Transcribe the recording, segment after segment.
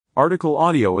Article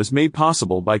audio is made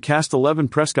possible by Cast 11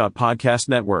 Prescott Podcast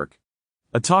Network,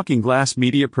 a Talking Glass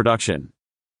Media production.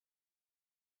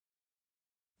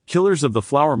 Killers of the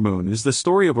Flower Moon is the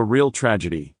story of a real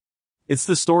tragedy. It's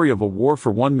the story of a war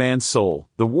for one man's soul,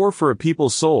 the war for a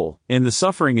people's soul, and the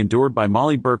suffering endured by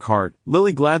Molly Burkhart,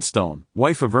 Lily Gladstone,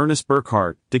 wife of Ernest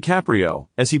Burkhart, DiCaprio,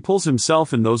 as he pulls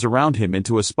himself and those around him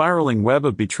into a spiraling web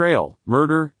of betrayal,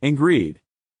 murder, and greed.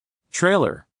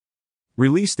 Trailer.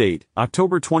 Release date,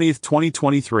 October 20,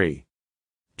 2023.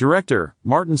 Director,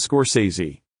 Martin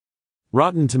Scorsese.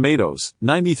 Rotten Tomatoes,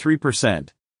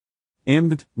 93%.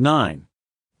 IMDb,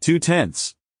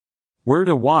 9.2. Where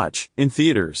to watch, in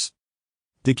theaters.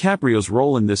 DiCaprio's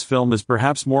role in this film is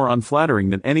perhaps more unflattering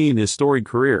than any in his storied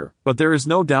career, but there is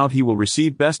no doubt he will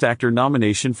receive Best Actor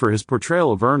nomination for his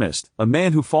portrayal of Ernest, a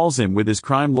man who falls in with his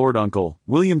crime lord uncle,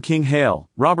 William King Hale,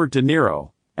 Robert De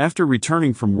Niro, after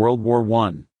returning from World War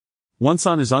I. Once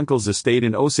on his uncle's estate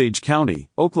in Osage County,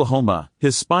 Oklahoma,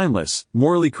 his spineless,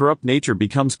 morally corrupt nature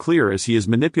becomes clear as he is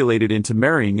manipulated into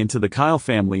marrying into the Kyle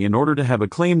family in order to have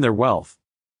acclaim their wealth.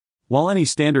 While any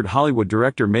standard Hollywood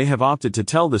director may have opted to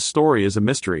tell this story as a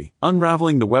mystery,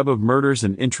 unraveling the web of murders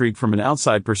and intrigue from an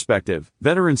outside perspective,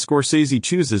 veteran Scorsese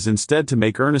chooses instead to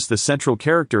make Ernest the central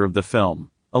character of the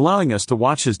film, allowing us to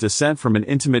watch his descent from an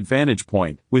intimate vantage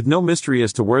point, with no mystery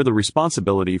as to where the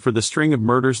responsibility for the string of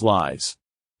murders lies.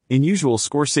 In usual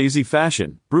Scorsese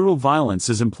fashion, brutal violence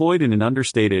is employed in an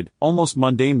understated, almost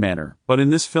mundane manner, but in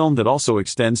this film that also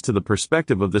extends to the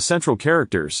perspective of the central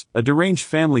characters, a deranged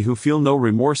family who feel no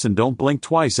remorse and don't blink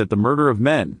twice at the murder of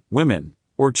men, women,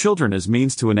 or children as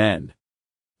means to an end.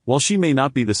 While she may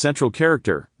not be the central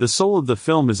character, the soul of the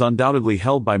film is undoubtedly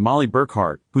held by Molly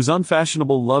Burkhart, whose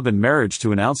unfashionable love and marriage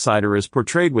to an outsider is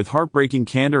portrayed with heartbreaking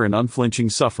candor and unflinching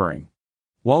suffering.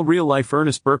 While real-life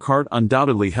Ernest Burkhart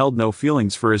undoubtedly held no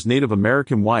feelings for his Native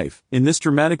American wife, in this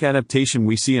dramatic adaptation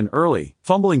we see an early,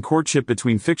 fumbling courtship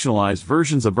between fictionalized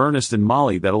versions of Ernest and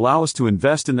Molly that allow us to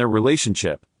invest in their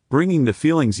relationship, bringing the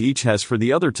feelings each has for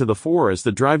the other to the fore as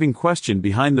the driving question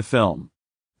behind the film.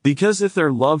 Because if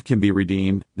their love can be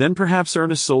redeemed, then perhaps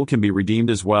Ernest's soul can be redeemed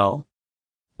as well?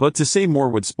 But to say more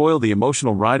would spoil the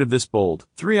emotional ride of this bold,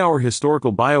 3-hour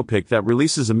historical biopic that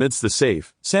releases amidst the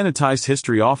safe, sanitized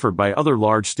history offered by other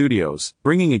large studios,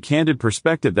 bringing a candid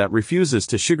perspective that refuses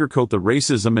to sugarcoat the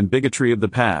racism and bigotry of the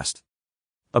past.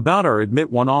 About our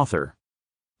Admit One author.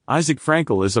 Isaac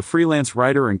Frankel is a freelance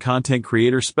writer and content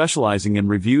creator specializing in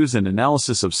reviews and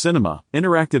analysis of cinema,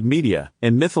 interactive media,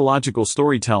 and mythological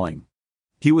storytelling.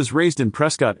 He was raised in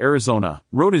Prescott, Arizona,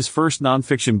 wrote his first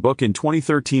nonfiction book in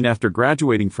 2013 after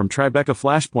graduating from Tribeca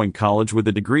Flashpoint College with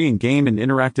a degree in game and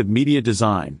interactive media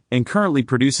design, and currently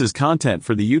produces content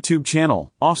for the YouTube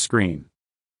channel, Offscreen.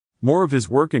 More of his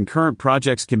work and current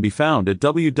projects can be found at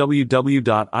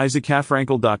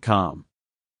www.isaachfrankel.com.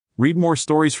 Read more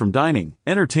stories from dining,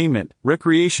 entertainment,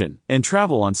 recreation, and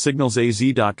travel on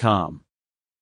signalsaz.com.